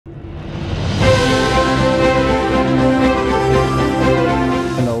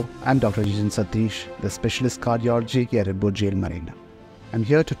I'm Dr. Jijin Satheesh, the specialist cardiology here at Burjeel Marina. I'm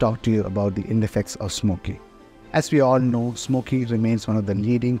here to talk to you about the ill effects of smoking. As we all know, smoking remains one of the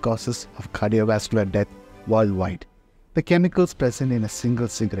leading causes of cardiovascular death worldwide. The chemicals present in a single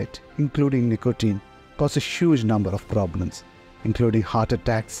cigarette, including nicotine, cause a huge number of problems, including heart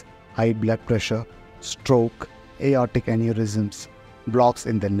attacks, high blood pressure, stroke, aortic aneurysms, blocks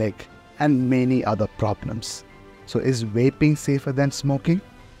in the leg, and many other problems. So is vaping safer than smoking?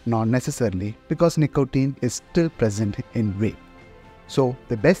 Not necessarily, because nicotine is still present in vape. So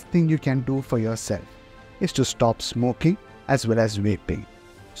the best thing you can do for yourself is to stop smoking as well as vaping.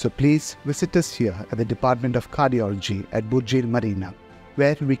 So please visit us here at the Department of Cardiology at Burjeel Marina,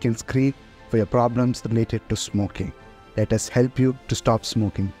 where we can screen for your problems related to smoking. Let us help you to stop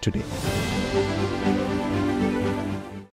smoking today.